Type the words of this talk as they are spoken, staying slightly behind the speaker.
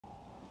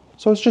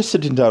So I was just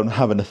sitting down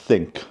having a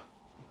think,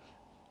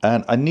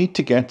 and I need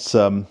to get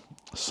some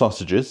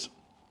sausages.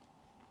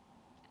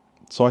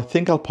 So I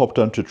think I'll pop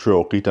down to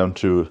Treorchy, down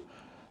to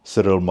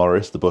Cyril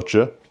Morris, the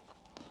butcher,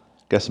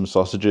 get some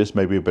sausages,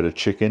 maybe a bit of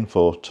chicken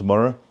for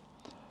tomorrow.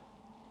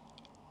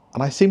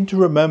 And I seem to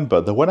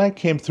remember that when I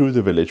came through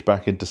the village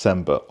back in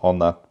December on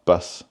that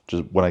bus,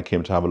 just when I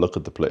came to have a look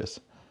at the place,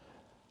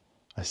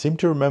 I seem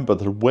to remember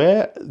that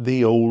where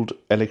the old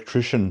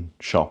electrician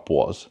shop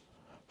was,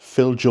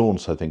 Phil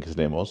Jones, I think his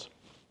name was,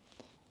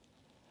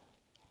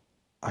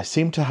 I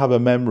seem to have a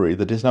memory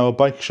that is now a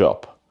bike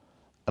shop.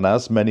 And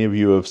as many of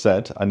you have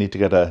said, I need to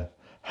get a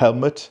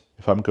helmet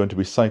if I'm going to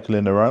be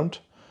cycling around,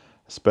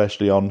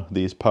 especially on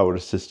these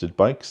power-assisted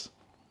bikes.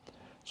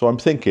 So I'm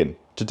thinking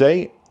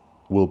today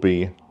will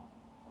be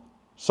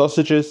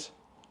sausages,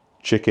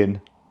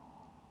 chicken,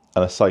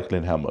 and a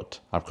cycling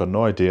helmet. I've got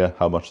no idea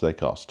how much they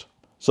cost.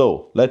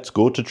 So let's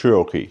go to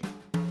Treorchy.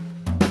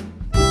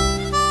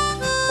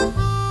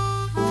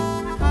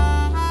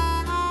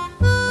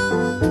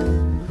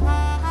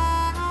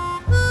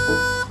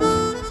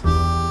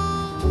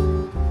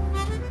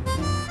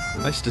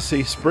 Nice to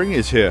see spring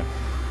is here.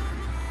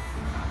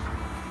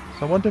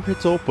 So I wonder if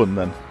it's open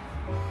then.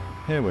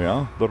 Here we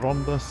are, the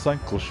Ronda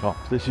Cycle Shop.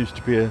 This used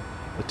to be a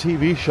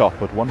TV shop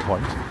at one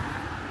point.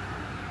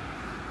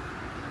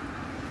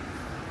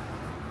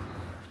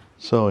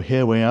 So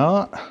here we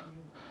are.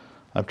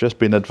 I've just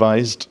been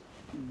advised,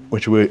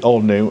 which we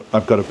all knew,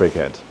 I've got a big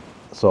head.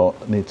 So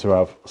I need to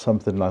have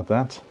something like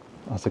that.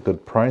 That's a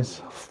good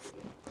price,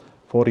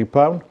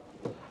 £40.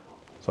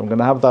 So I'm going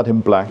to have that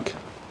in black,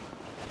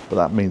 but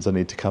that means I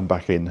need to come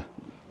back in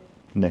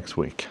next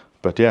week.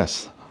 But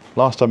yes,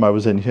 last time I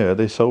was in here,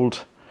 they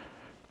sold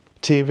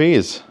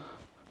TVs.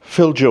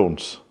 Phil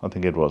Jones, I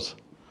think it was.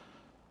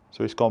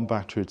 So it's gone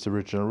back to its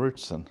original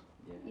roots then.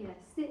 Yes,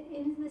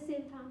 in the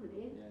same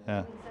family.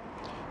 Yeah.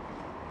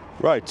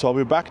 Right, so I'll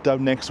be back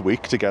down next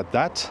week to get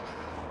that.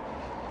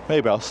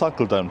 Maybe I'll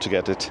cycle down to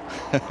get it.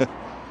 I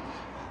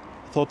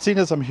thought, seeing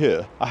as I'm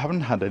here, I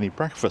haven't had any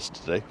breakfast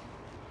today.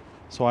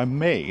 So I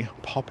may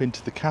pop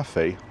into the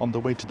cafe on the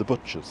way to the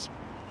butcher's.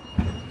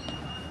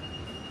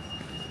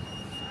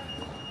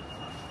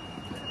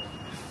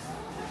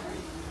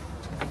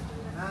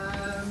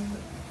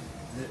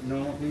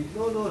 No, please.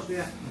 No,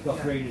 yeah. You've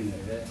got green in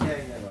there,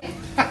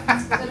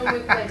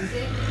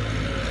 Wednesday.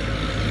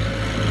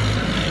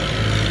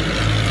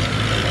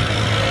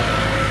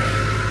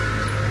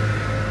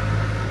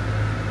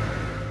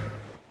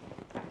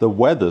 The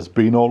weather's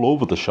been all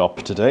over the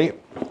shop today.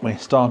 We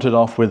started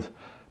off with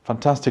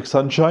fantastic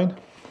sunshine,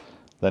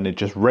 then it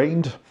just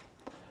rained,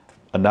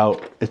 and now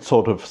it's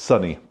sort of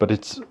sunny, but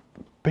it's a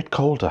bit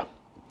colder.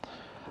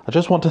 I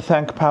just want to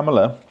thank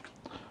Pamela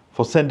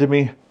for sending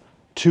me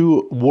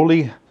 2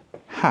 woolly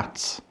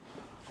hats.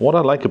 What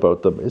I like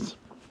about them is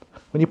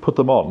when you put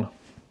them on,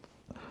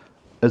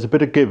 there's a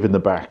bit of give in the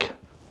back,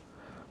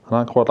 and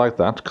I quite like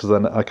that because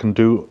then I can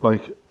do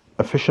like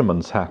a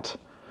fisherman's hat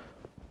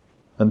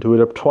and do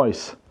it up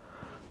twice.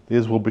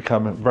 These will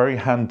become very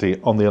handy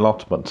on the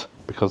allotment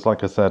because,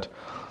 like I said,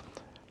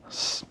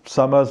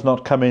 summer's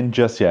not come in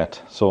just yet.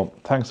 So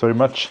thanks very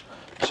much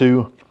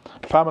to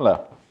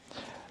Pamela.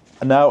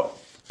 Now,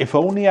 if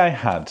only I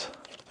had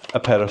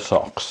a pair of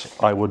socks,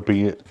 I would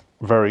be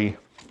very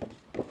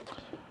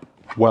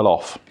well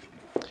off.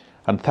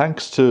 And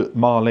thanks to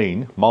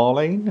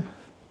Marlene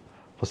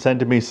for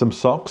sending me some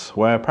socks,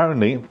 where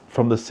apparently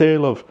from the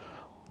sale of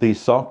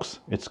these socks,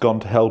 it's gone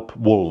to help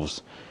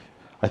wolves,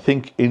 I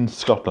think in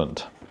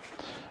Scotland.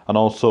 And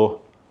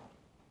also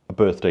a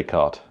birthday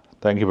card.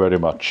 Thank you very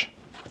much.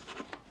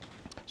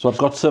 So I've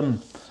got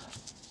some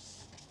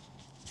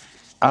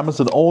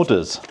Amazon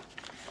orders.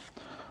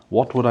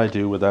 What would I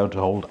do without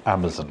old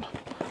Amazon?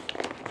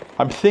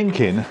 I'm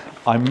thinking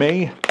I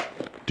may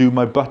do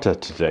my butter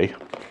today.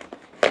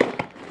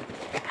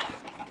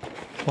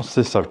 What's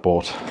this I've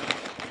bought?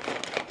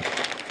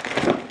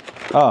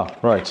 Ah,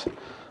 right.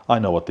 I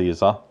know what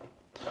these are.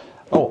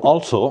 Oh,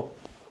 also,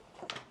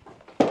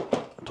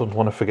 don't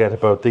want to forget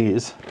about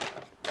these.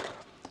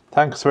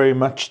 Thanks very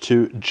much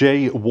to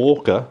Jay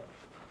Walker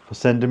for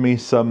sending me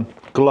some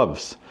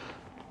gloves.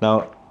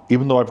 Now,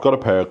 even though I've got a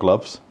pair of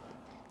gloves,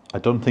 I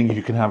don't think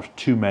you can have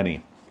too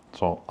many.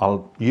 So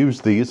I'll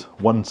use these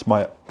once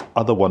my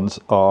other ones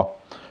are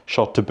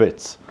shot to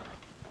bits.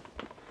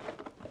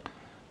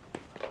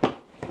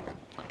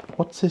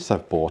 What's this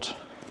I've bought?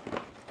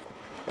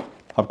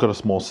 I've got a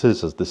small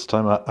scissors this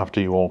time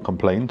after you all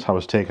complained. I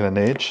was taking an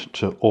age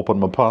to open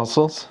my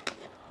parcels.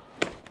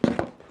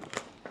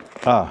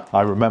 Ah,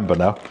 I remember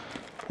now.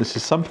 This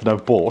is something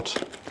I've bought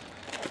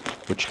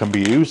which can be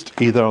used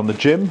either on the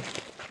gym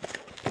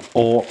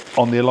or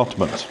on the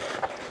allotment.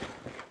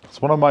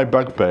 It's one of my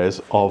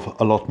bugbears of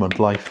allotment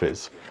life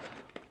is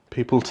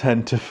people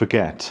tend to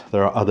forget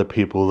there are other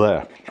people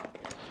there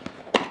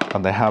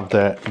and they have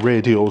their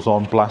radios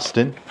on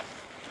blasting.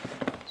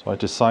 So I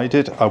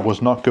decided I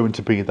was not going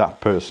to be that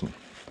person.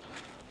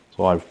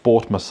 So I've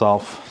bought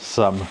myself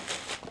some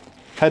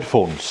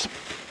headphones.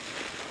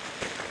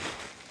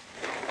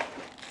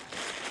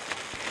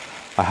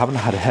 I haven't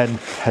had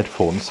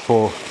headphones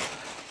for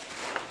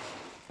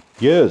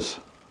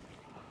years.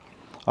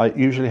 I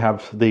usually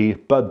have the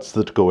buds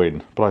that go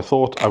in, but I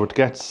thought I would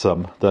get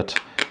some that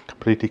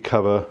completely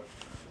cover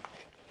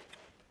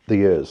the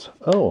ears.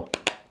 Oh,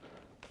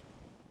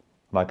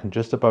 and I can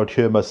just about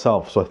hear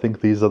myself, so I think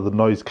these are the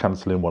noise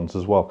cancelling ones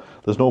as well.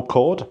 There's no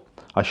cord.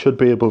 I should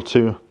be able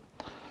to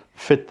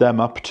fit them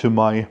up to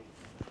my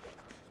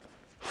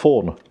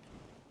phone.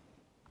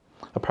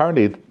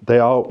 Apparently they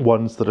are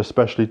ones that are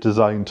specially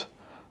designed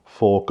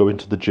for going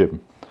to the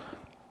gym.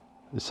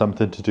 It's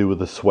something to do with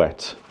the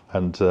sweat,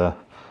 and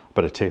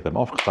better take them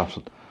off because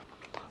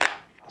that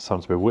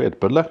sounds a bit weird.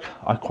 But look,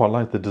 I quite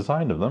like the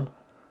design of them.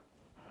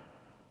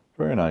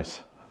 Very nice.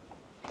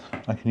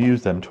 I can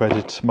use them to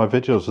edit my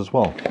videos as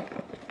well.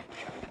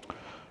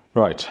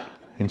 Right,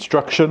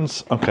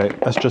 instructions. Okay,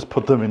 let's just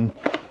put them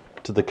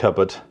into the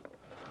cupboard.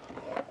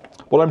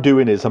 What I'm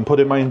doing is I'm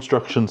putting my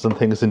instructions and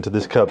things into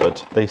this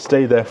cupboard. They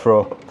stay there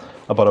for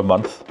about a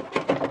month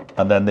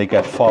and then they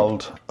get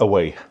filed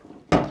away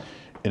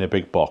in a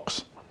big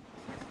box.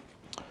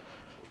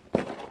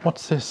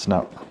 What's this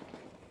now?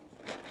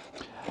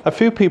 A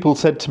few people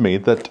said to me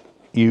that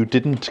you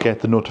didn't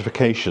get the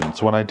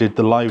notifications when I did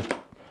the live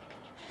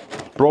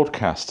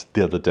broadcast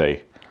the other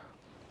day.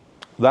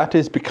 That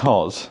is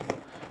because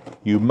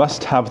you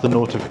must have the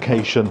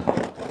notification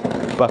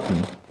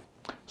button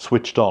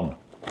switched on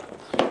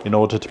in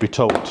order to be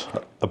told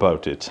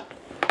about it.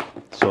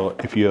 So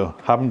if you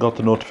haven't got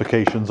the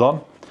notifications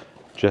on,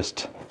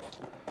 just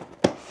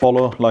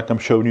follow like I'm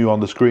showing you on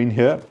the screen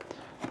here,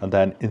 and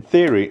then in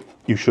theory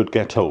you should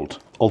get told.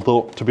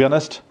 Although, to be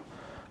honest,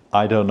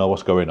 I don't know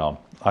what's going on.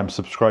 I'm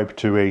subscribed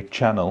to a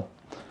channel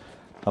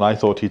and I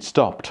thought he'd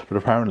stopped, but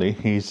apparently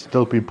he's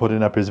still been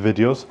putting up his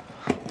videos.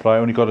 But I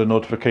only got a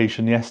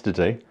notification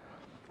yesterday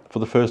for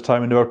the first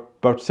time in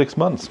about 6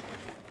 months.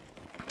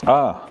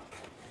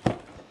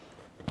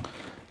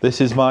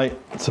 This is my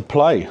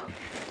supply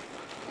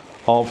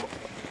of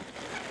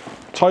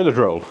toilet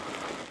roll.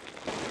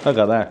 Look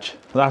at that.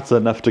 That's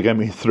enough to get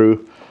me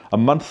through a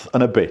month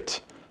and a bit.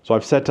 So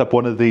I've set up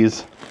one of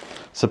these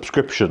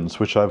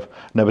subscriptions, which I've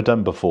never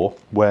done before,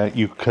 where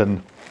you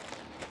can,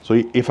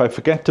 so if I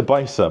forget to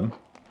buy some,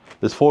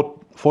 there's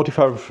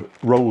 45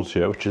 rolls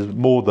here, which is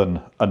more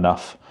than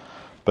enough.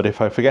 But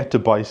if I forget to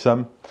buy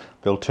some,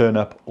 they'll turn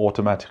up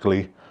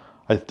automatically.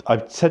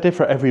 I've set it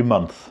for every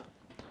month,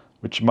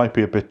 which might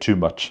be a bit too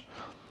much,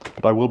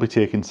 but I will be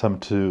taking some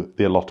to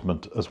the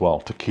allotment as well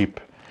to keep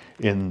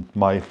in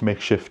my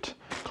makeshift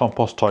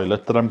compost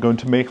toilet that I'm going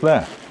to make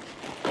there.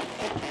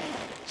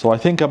 So I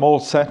think I'm all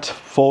set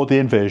for the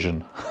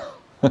invasion.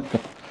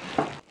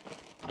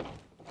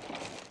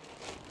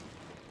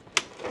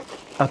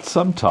 At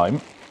some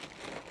time,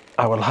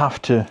 I will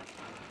have to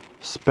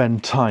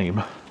spend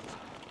time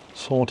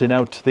sorting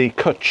out the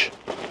cwtch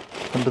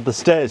under the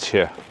stairs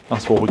here.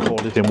 That's what we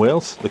call it in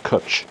Wales, the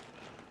cwtch.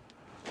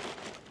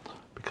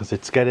 Because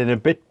it's getting a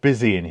bit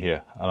busy in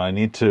here and I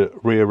need to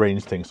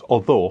rearrange things.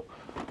 Although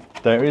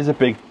there is a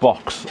big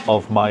box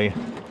of my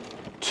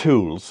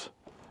tools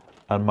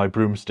and my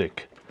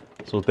broomstick,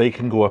 so they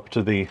can go up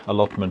to the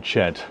allotment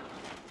shed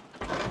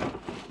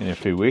in a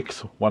few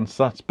weeks once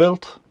that's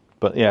built.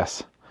 But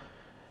yes,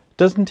 it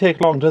doesn't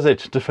take long, does it,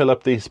 to fill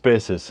up these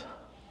spaces?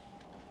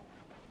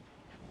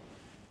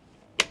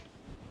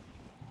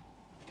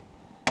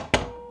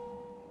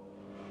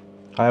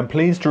 I am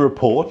pleased to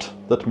report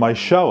that my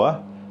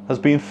shower has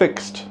been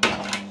fixed.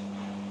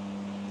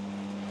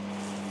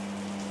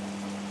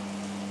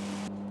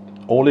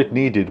 All it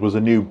needed was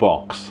a new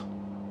box.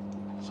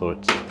 So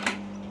it's,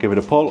 give it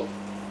a pull.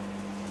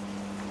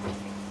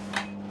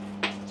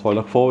 So I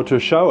look forward to a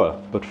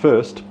shower, but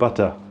first,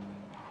 butter.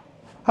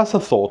 As a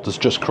thought that's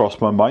just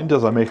crossed my mind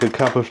as I make a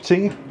cup of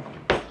tea.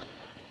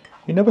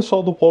 You never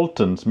saw the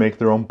Waltons make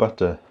their own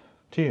butter,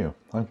 do you?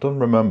 I don't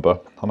remember,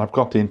 and I've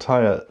got the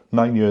entire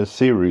 9 years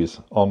series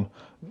on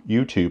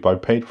YouTube. I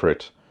paid for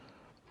it.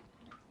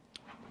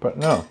 But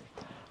no,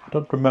 I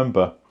don't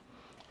remember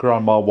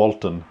Grandma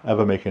Walton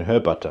ever making her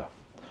butter.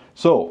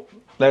 So,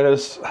 let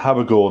us have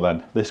a go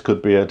then. This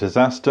could be a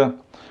disaster,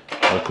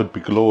 or it could be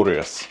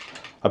glorious.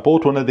 I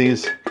bought one of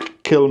these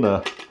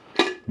Kilner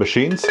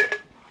machines,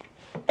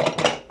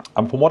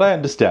 and from what I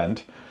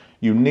understand,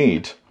 you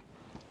need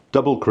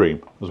double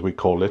cream, as we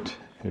call it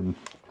in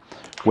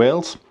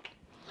Wales.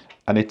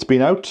 And it's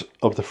been out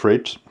of the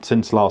fridge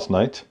since last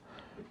night,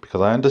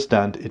 because I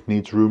understand it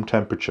needs room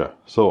temperature.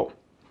 So,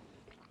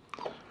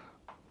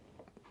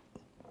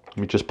 let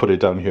me just put it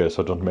down here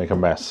so I don't make a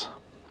mess.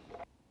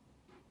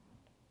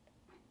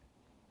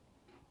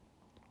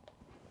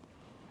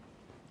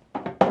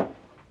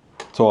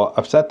 So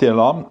I've set the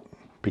alarm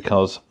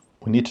because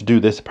we need to do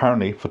this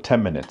apparently for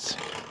 10 minutes.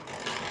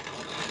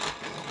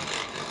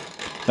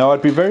 Now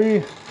I'd be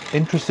very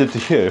interested to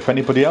hear if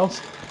anybody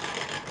else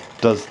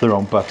does their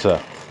own butter.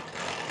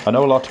 I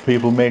know a lot of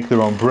people make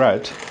their own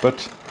bread, but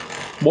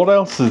what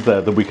else is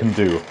there that we can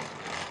do?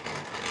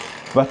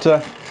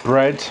 Butter,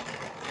 bread,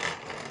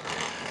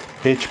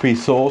 HP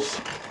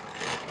sauce.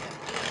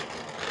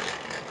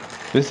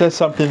 Is there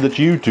something that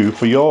you do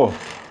for your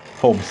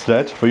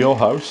homestead for your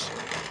house,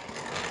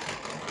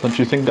 don't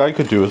you think I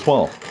could do as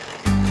well?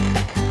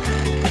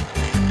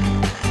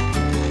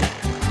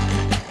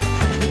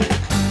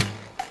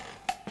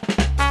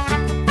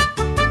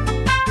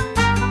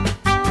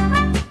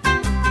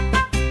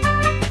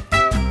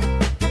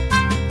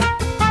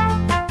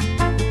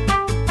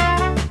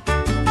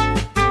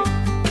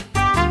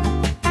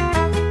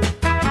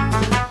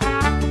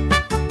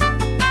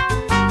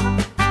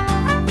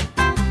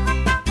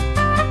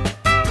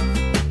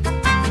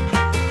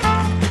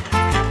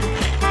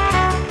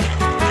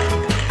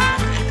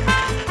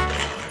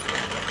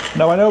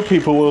 Now I know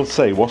people will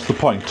say, what's the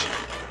point?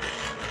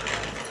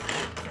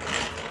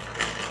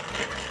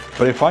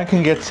 But if I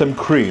can get some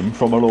cream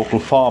from a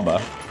local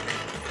farmer,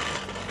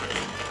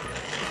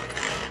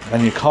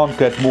 then you can't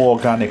get more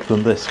organic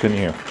than this, can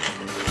you?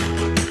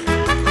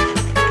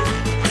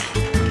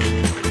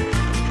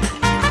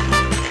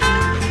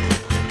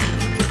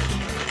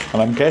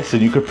 And I'm guessing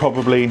you could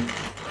probably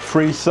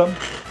freeze some.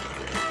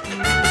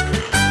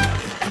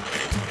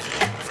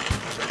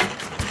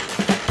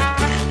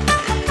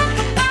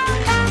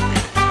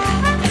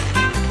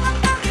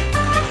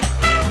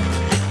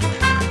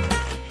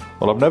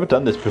 Well, I've never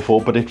done this before,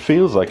 but it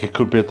feels like it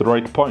could be at the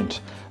right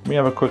point. Let me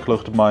have a quick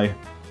look at my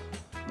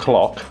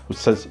clock, which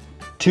says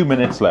 2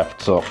 minutes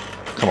left, so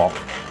come on.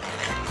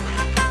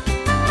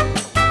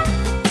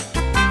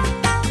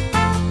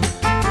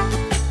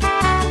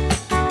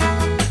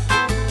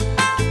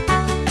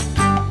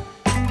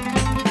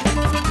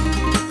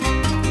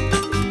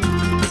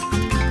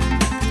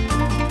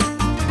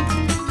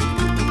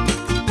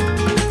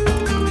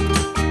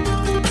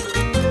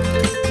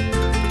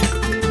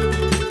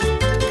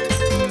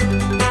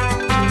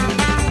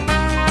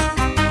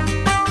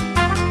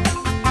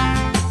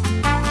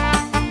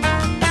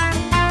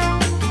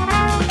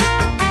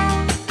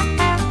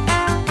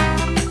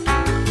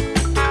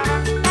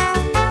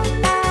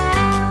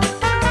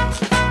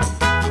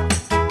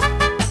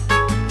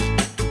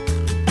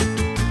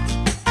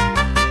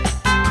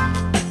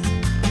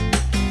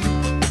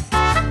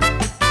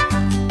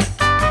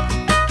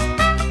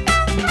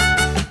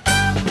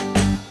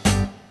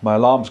 My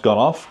alarm's gone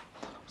off,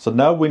 so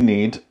now we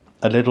need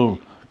a little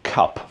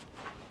cup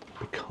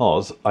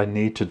because I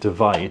need to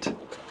divide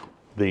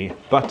the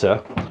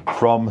butter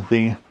from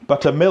the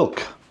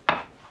buttermilk.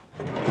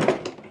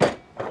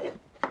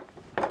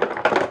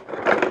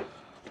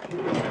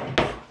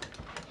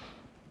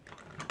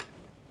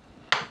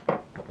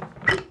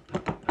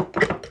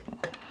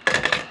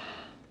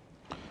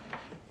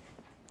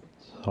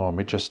 So let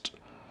me just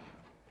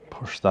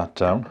push that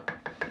down.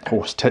 I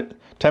was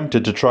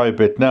tempted to try a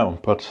bit now,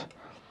 but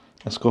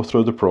let's go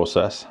through the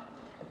process.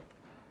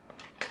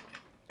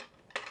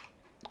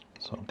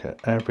 So get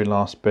every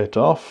last bit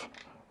off.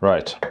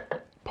 Right,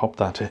 pop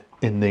that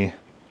in the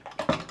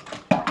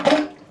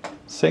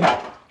sink.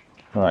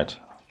 Right,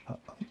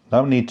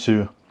 now need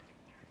to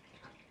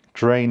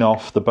drain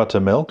off the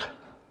buttermilk.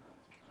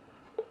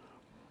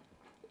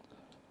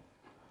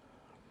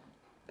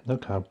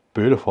 Look how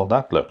beautiful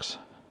that looks.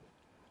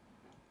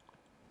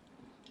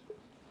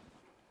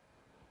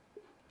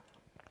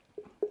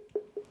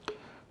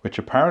 Which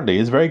apparently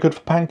is very good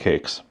for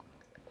pancakes.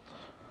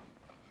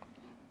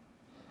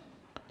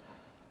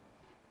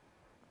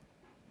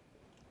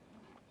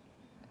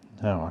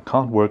 Now, I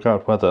can't work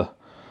out whether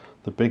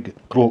the big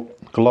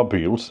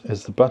globules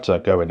is the butter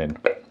going in.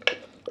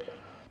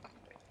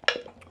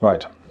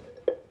 Right,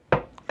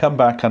 come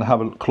back and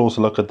have a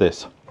closer look at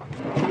this.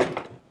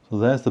 So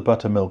there's the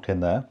buttermilk in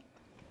there.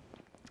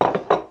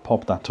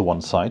 Pop that to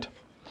one side.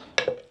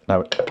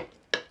 Now,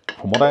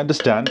 from what I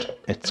understand,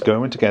 it's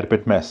going to get a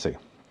bit messy.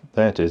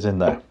 There it is in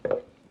there.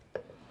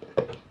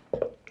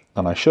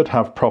 And I should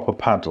have proper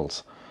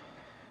paddles,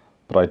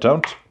 but I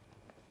don't.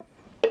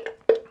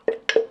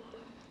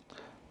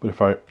 But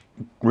if I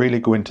really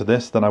go into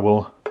this, then I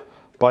will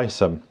buy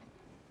some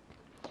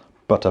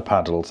butter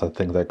paddles, I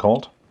think they're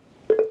called.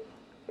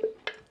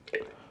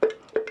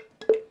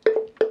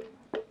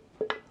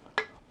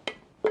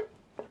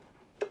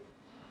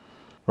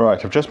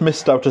 Right, I've just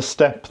missed out a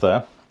step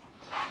there.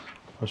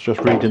 I was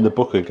just reading the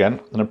book again,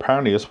 and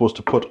apparently you're supposed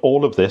to put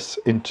all of this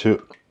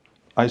into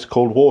ice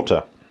cold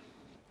water.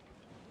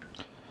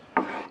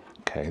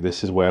 Okay,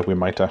 this is where we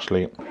might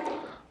actually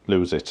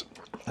lose it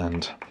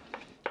and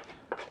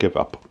give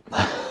up.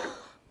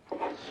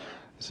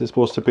 This is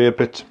supposed to be a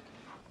bit,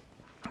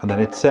 and then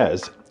it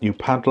says you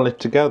paddle it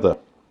together,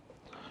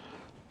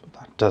 but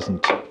that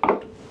doesn't.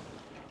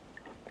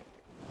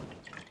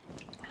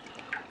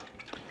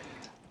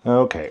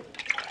 Okay.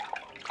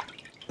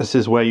 This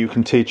is where you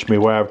can teach me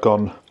where I've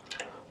gone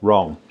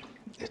wrong.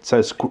 It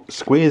says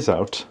squeeze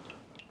out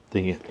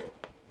the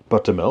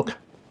buttermilk,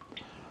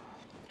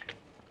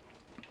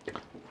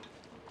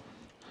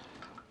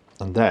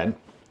 and then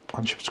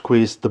once you've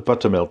squeezed the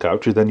buttermilk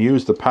out, you then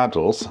use the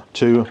paddles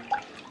to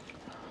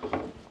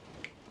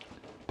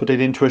put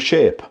it into a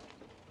shape.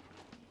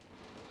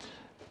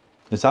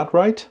 Is that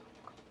right?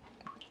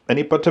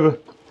 Any butter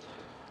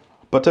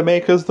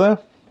makers there?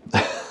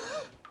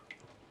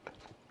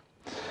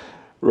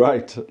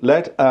 Right,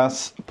 let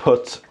us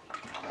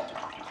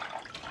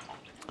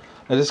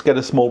get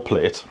a small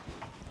plate.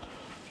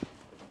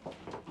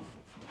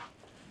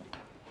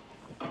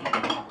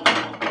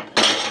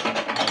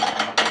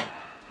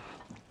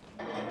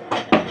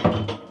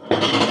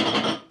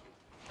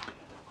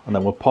 And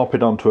then we'll pop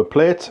it onto a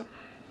plate.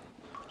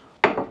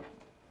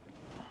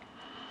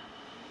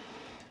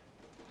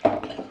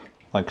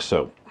 Like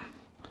so.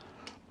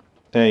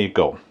 There you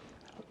go.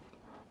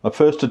 My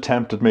first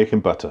attempt at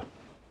making butter.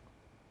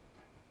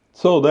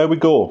 So there we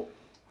go.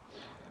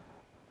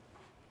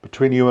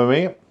 Between you and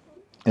me,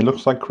 it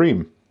looks like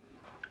cream.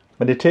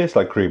 And it tastes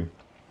like cream.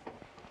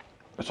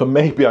 So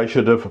maybe I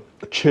should have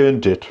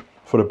churned it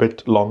for a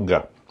bit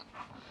longer.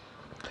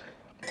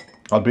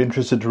 I'll be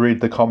interested to read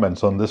the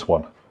comments on this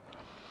one.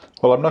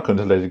 Well, I'm not going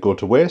to let it go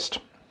to waste.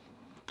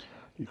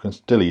 You can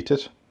still eat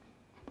it.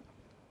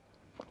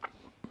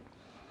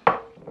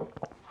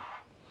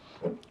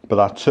 But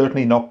that's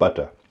certainly not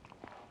butter.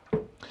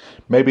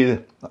 Maybe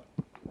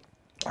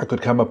I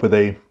could come up with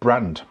a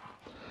brand.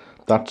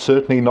 That's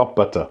certainly not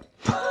butter.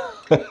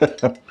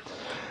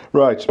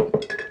 Right,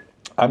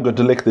 I'm going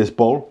to lick this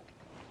bowl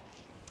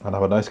and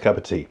have a nice cup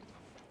of tea.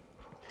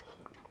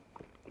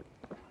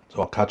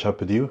 So I'll catch up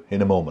with you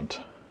in a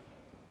moment.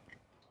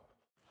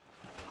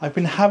 I've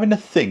been having a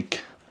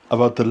think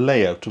about the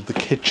layout of the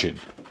kitchen.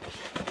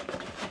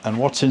 And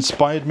what's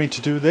inspired me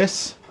to do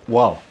this?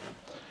 Well,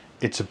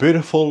 it's a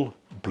beautiful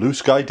blue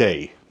sky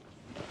day.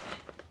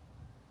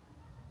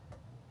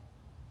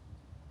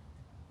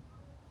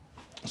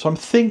 So I'm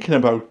thinking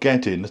about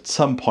getting, at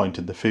some point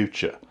in the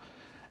future,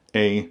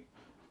 either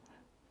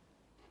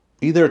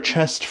a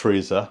chest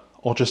freezer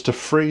or just a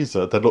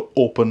freezer that'll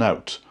open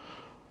out.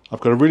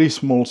 I've got a really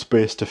small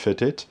space to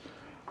fit it,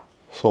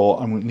 so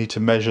I need to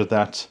measure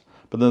that.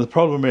 But then the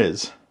problem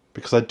is,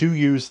 because I do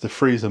use the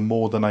freezer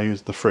more than I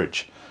use the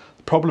fridge,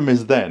 the problem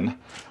is then,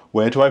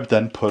 where do I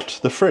then put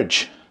the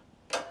fridge?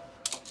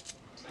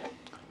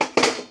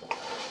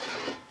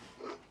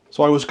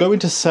 So I was going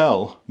to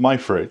sell my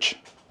fridge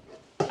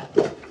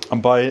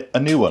and buy a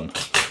new one.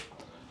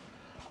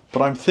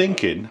 But I'm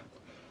thinking,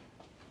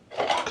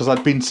 because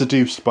I've been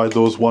seduced by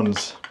those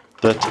ones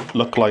that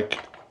look like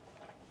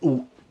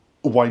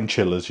wine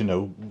chillers, you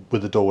know,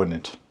 with a door in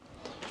it.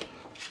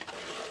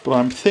 But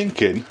I'm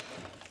thinking,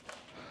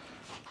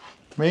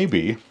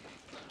 maybe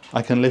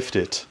I can lift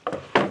it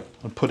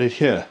and put it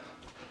here.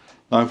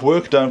 Now I've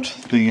worked out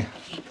the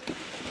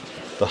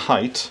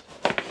height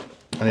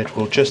and it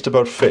will just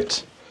about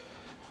fit.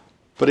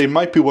 But it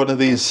might be one of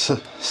these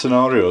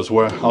scenarios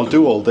where I'll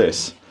do all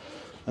this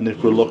and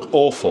it will look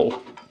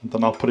awful, and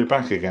then I'll put it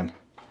back again.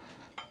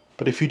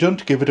 But if you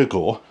don't give it a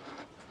go,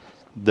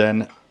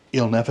 then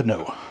you'll never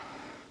know.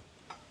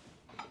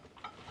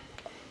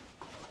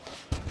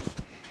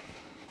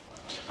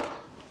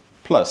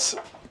 Plus,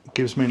 it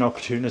gives me an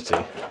opportunity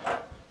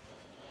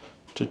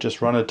to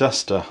just run a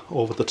duster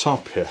over the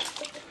top here.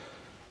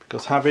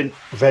 Because having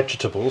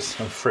vegetables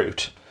and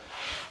fruit,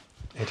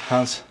 it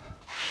has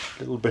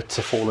little bits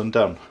have fallen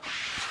down.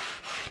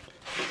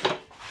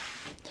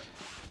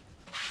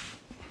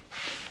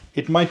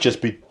 It might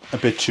just be a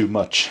bit too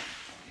much.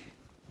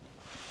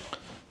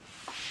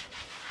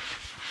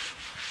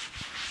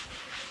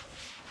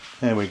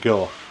 There we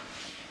go.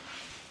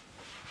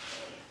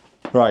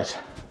 Right.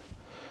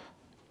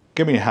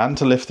 Give me a hand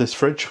to lift this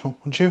fridge,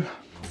 won't you?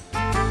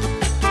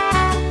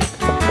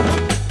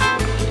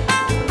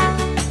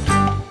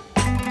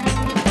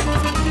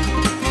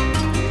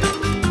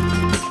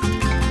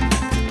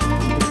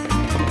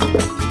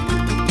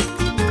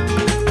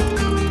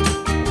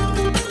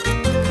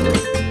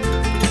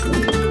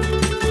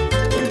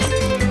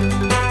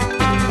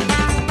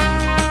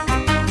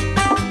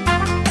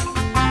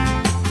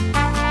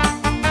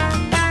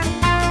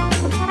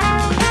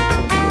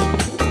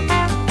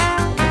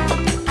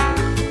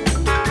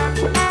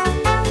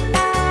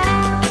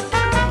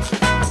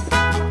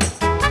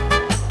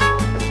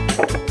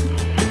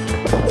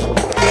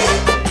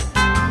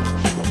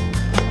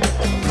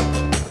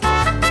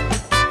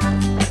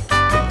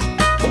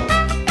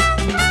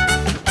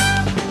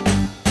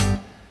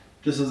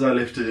 Just as I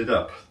lifted it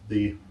up,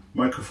 the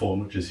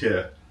microphone, which is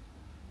here,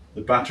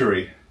 the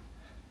battery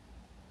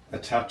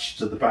attached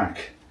to the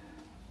back.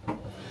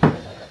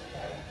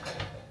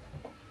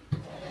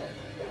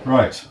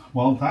 Right,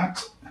 well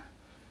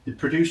it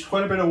produced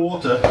quite a bit of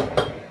water.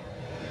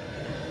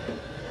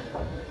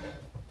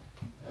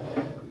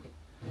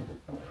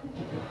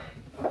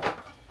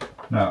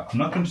 Now, I'm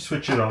not going to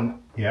switch it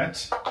on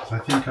yet, because I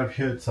think I've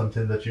heard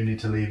something that you need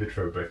to leave it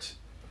for a bit.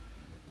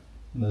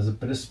 And there's a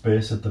bit of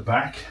space at the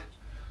back.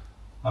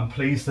 I'm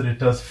pleased that it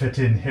does fit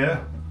in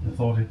here. I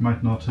thought it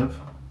might not have.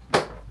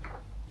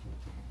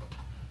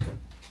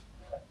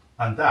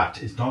 And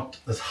that is not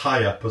as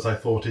high up as I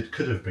thought it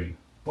could have been.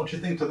 What do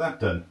you think to that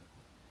then?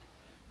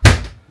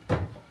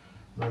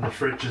 Then the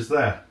fridge is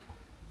there.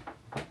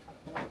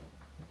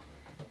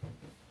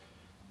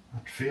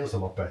 That feels a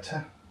lot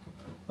better.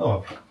 Oh,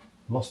 I've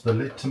lost the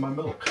lid to my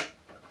milk.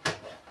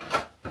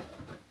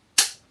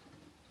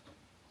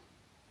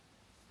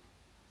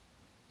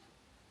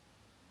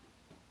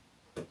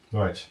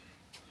 Right,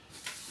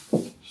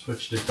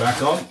 switched it back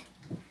on.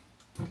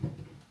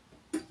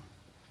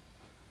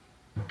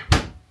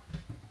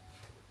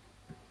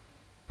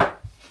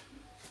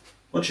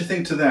 What do you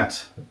think to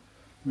that?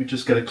 Let me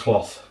just get a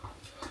cloth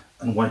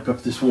and wipe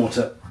up this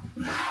water.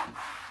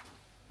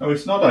 Oh,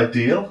 it's not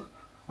ideal,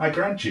 I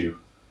grant you.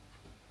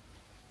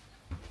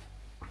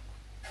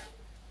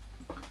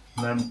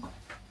 And then,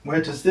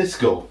 where does this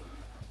go?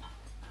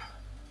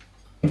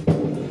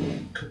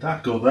 Could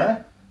that go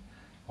there?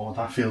 Oh,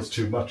 that feels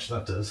too much,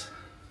 that does.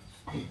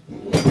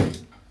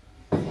 Does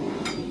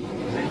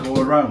it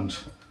go around?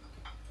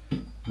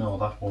 No,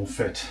 that won't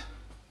fit.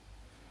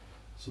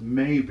 So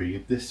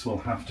maybe this will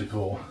have to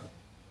go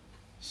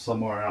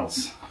somewhere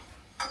else.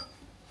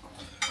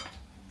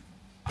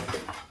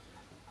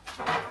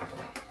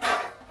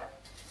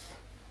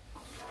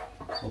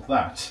 So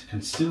that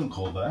can still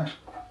go there.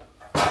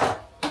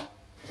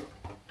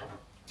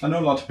 I know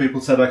a lot of people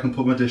said I can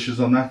put my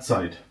dishes on that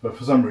side, but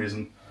for some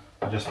reason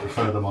I just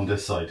prefer them on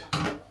this side.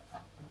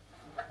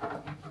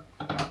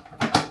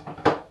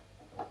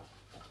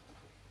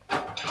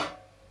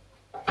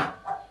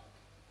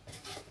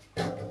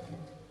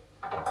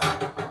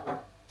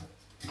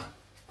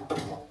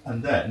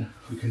 And then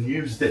we can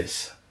use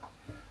this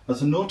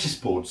as a notice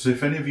board. So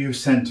if any of you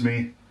send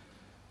me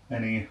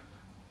any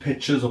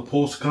pictures or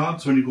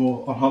postcards when you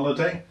go on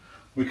holiday,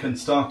 we can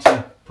start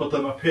to put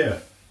them up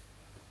here.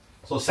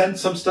 So send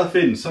some stuff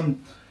in,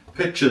 some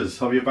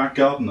pictures of your back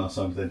garden or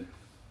something.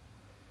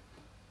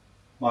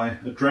 My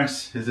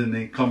address is in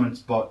the comments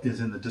box,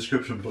 is in the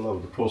description below,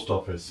 the post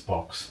office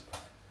box.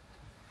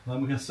 And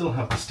then we can still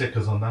have the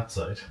stickers on that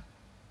side.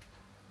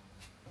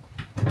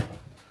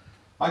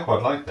 I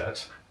quite like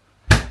that.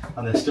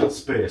 And there's still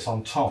space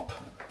on top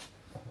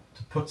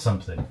to put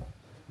something.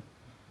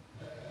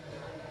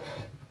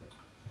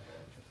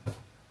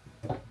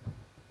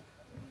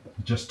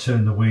 Just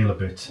turn the wheel a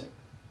bit,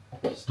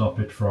 stop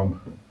it from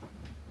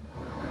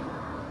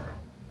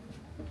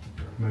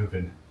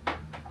moving,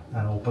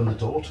 and open the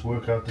door to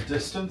work out the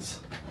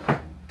distance.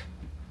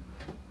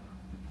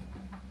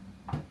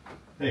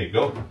 There you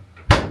go.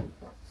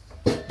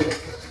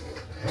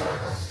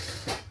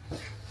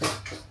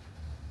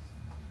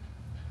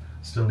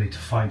 Still need to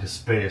find a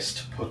space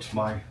to put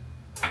my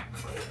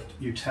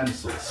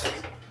utensils.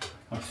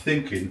 I'm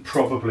thinking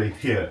probably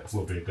here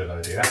will be a good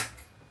idea.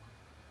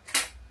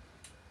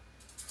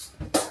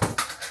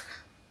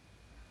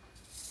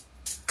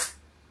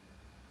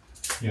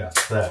 Yeah,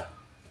 there.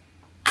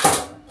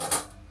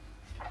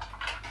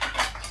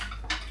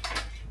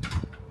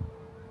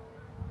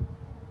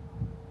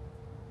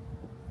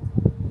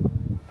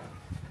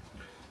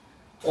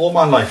 All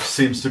my life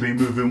seems to be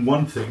moving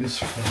one things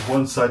from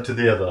one side to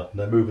the other, and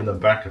then moving them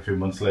back a few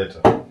months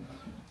later.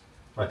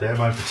 Right there,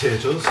 my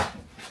potatoes.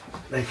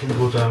 They can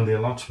go down the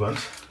allotment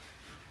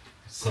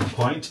at some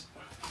point.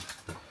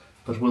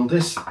 But will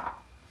this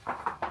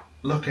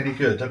look any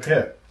good up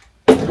here?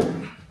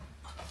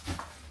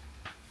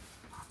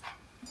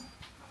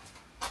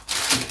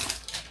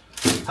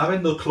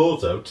 Having the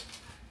clothes out,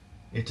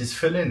 it is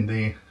filling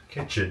the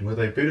kitchen with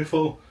a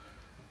beautiful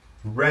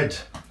red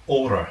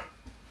aura.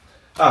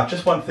 Ah,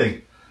 just one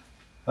thing.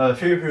 A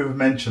few of you have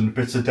mentioned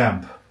bits of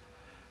damp,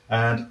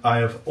 and I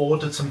have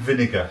ordered some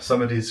vinegar.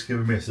 Somebody's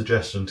given me a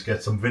suggestion to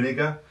get some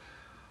vinegar.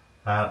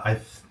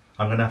 I'm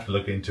going to have to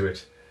look into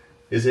it.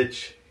 Do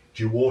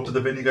you water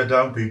the vinegar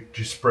down, or do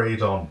you spray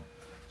it on?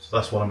 So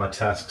that's one of my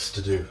tasks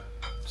to do.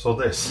 So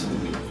this,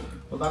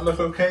 will that look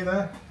okay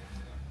there?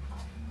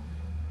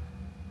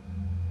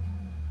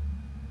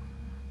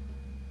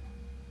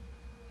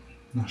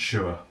 Not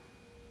sure.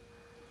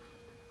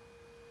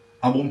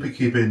 I won't be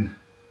keeping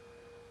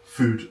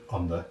food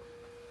on there.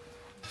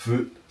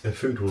 The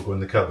food will go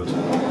in the cupboard.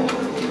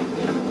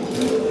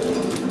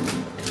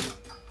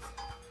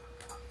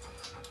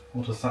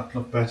 Or does that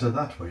look better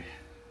that way?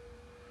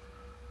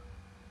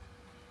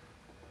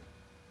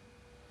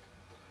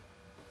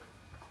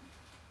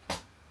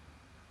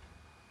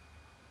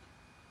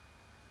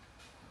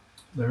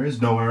 There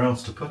is nowhere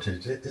else to put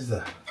it, is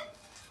there?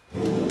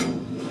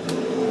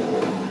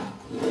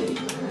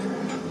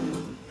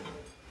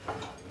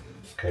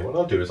 Okay, what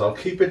I'll do is I'll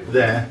keep it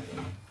there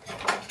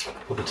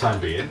for the time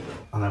being,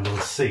 and then we'll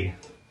see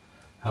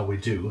how we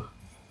do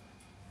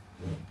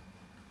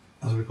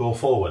as we go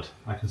forward.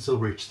 I can still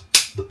reach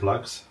the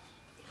plugs.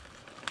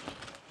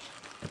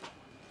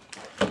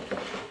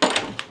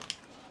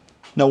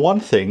 Now,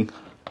 one thing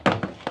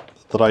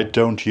that I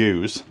don't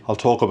use, I'll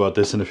talk about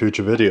this in a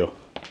future video,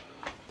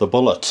 the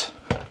bullet.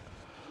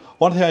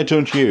 One thing I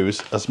don't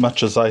use as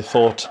much as I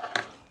thought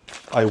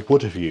I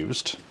would have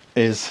used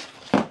is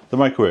the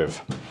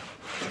microwave.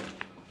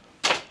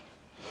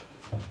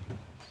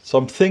 So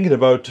I'm thinking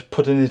about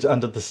putting it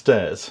under the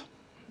stairs,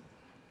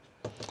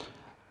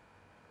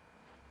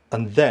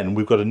 and then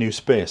we've got a new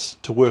space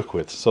to work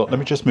with. So let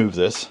me just move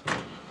this.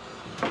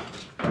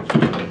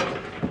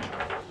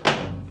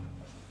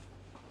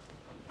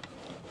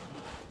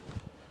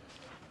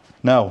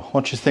 Now,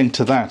 what do you think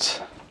to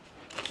that?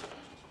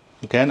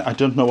 Again, I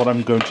don't know what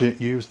I'm going to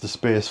use the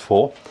space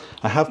for.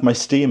 I have my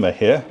steamer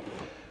here,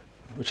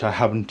 which I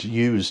haven't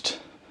used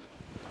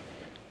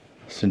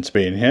since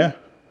being here,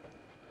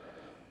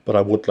 but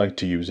I would like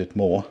to use it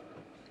more.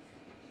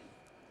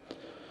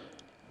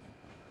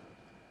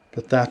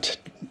 But that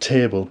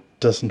table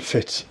doesn't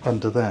fit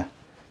under there.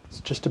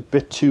 It's just a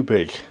bit too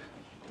big.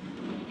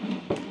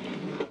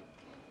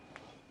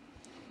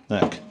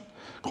 Like,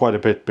 quite a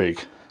bit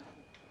big.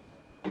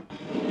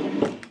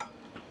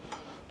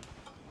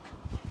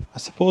 I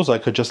suppose I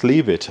could just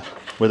leave it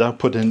without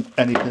putting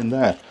anything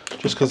there.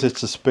 Just because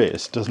it's a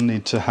space doesn't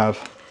need to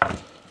have...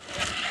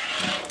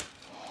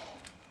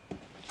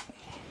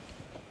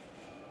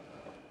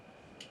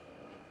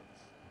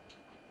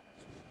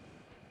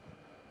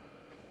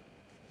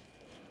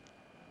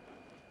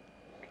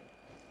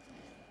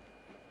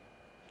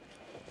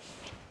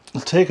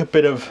 It'll take a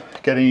bit of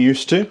getting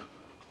used to.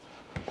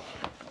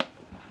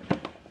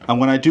 And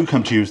when I do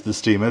come to use the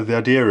steamer, the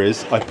idea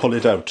is I pull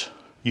it out,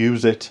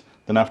 use it,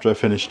 then after I've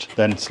finished,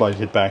 then slide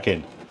it back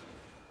in.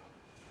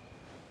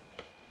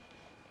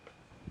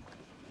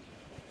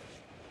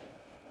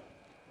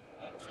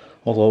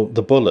 Although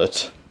the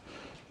bullet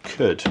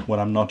could, when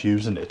I'm not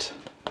using it,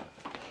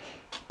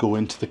 go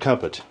into the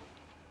cupboard.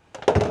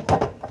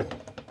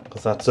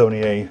 Because that's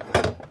only a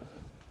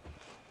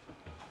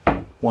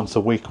once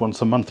a week,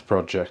 once a month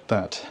project,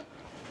 that.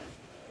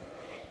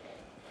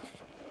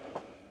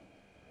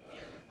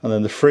 And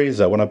then the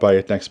freezer, when I buy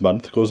it next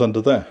month, goes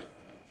under there.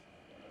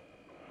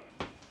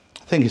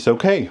 I think it's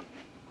okay.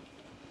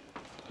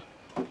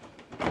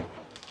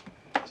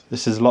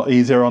 This is a lot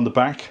easier on the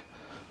back.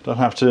 Don't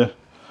have to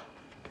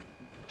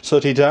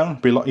sooty down,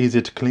 be a lot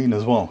easier to clean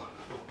as well.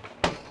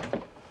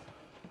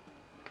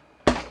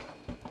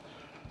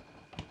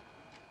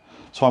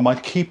 So I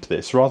might keep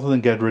this rather than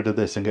get rid of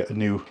this and get a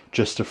new,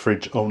 just a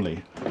fridge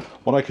only.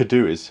 What I could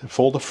do is, if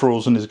all the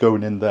frozen is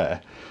going in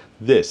there,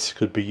 this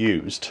could be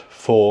used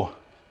for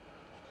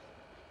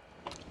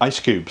ice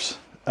cubes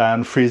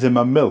and freezing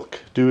my milk.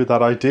 Do with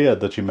that idea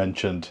that you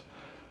mentioned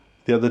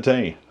the other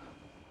day.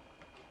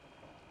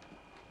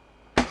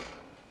 As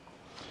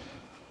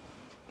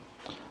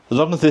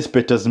long as this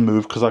bit doesn't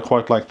move, because I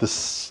quite like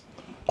this,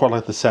 quite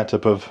like the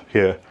setup of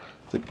here,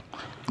 the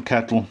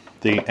kettle,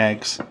 the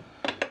eggs,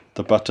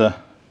 the butter,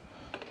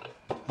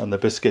 and the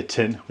biscuit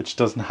tin, which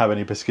doesn't have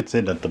any biscuits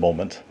in at the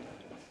moment.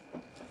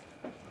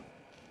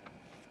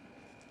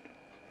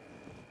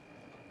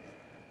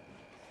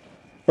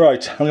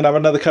 Right, I'm going to have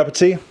another cup of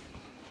tea.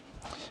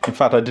 In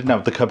fact, I didn't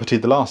have the cup of tea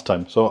the last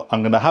time, so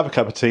I'm going to have a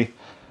cup of tea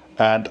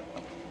and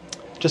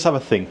just have a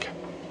think.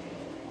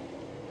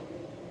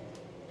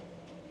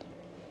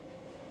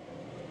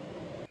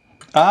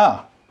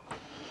 I've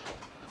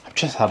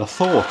just had a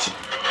thought.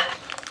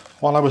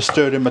 While I was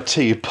stirring my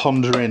tea,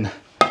 pondering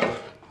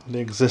the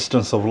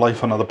existence of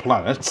life on other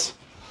planets,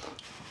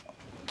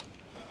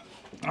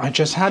 I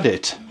just had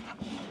it.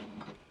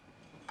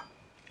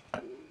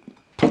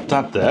 Put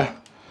that there.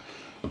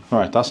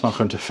 Right, that's not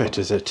going to fit,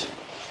 is it?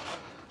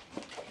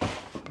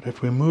 But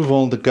if we move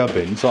all the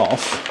gubbins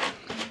off,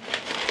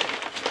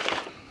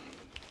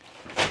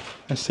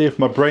 let's see if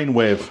my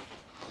brainwave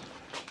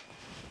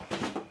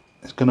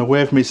is going to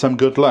wave me some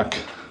good luck.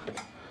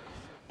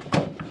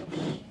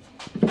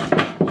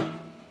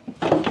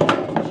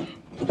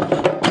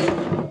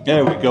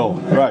 There we go,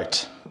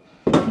 right.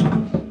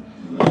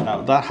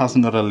 Now that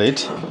hasn't got a lid,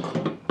 so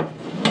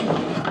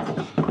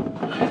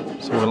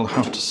we'll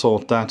have to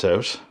sort that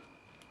out.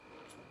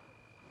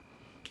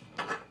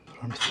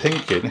 I'm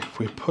thinking if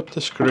we put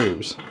the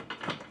screws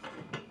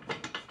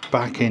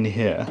back in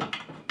here.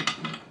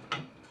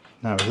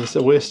 Now, is this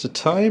a waste of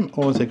time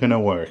or is it going to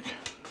work?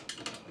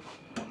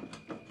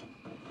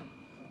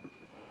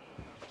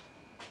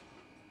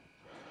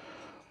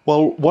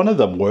 Well, one of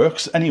them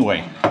works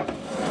anyway.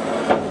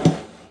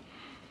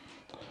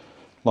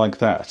 Like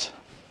that.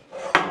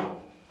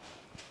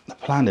 The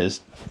plan is,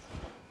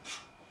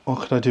 what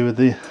could I do with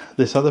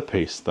this other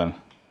piece then?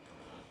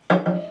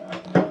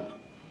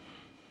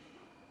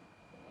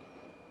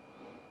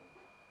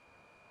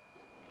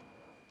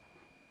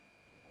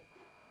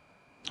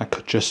 I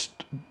could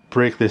just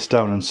break this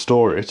down and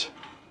store it.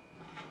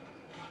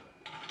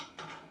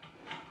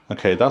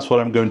 Okay, that's what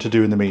I'm going to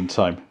do in the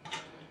meantime.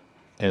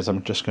 Is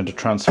I'm just going to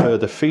transfer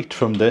the feet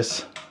from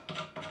this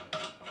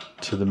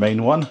to the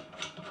main one.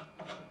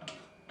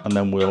 And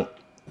then we'll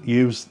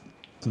use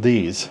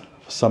these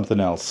for something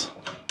else.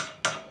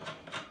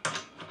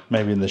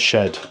 Maybe in the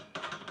shed.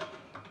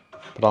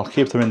 But I'll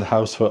keep them in the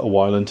house for a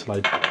while until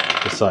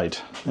I decide.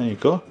 There you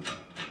go.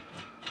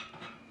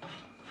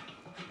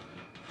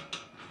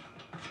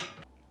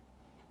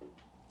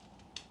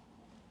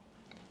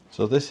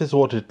 So this is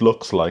what it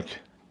looks like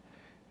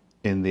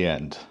in the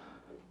end.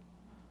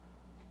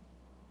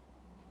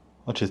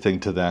 What do you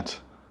think to that?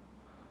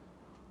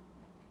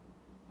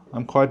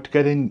 I'm quite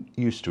getting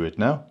used to it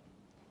now.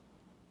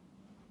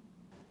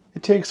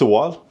 It takes a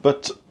while,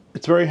 but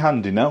it's very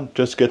handy now.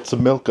 Just get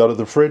some milk out of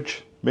the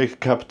fridge, make a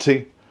cup of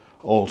tea,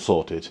 all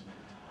sorted.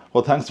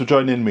 Well, thanks for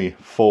joining me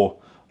for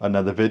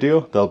another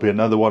video. There'll be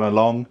another one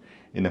along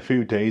in a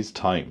few days'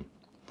 time.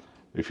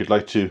 If you'd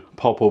like to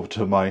pop over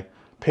to my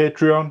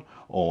Patreon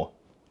or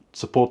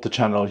support the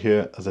channel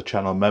here as a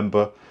channel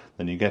member,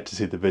 then you get to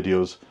see the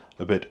videos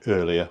a bit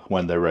earlier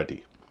when they're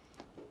ready.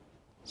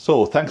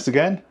 So thanks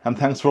again, and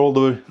thanks for all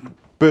the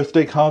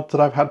birthday cards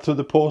that I've had through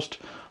the post,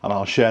 and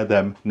I'll share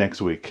them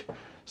next week.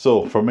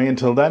 So from me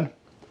until then,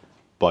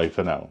 bye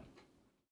for now.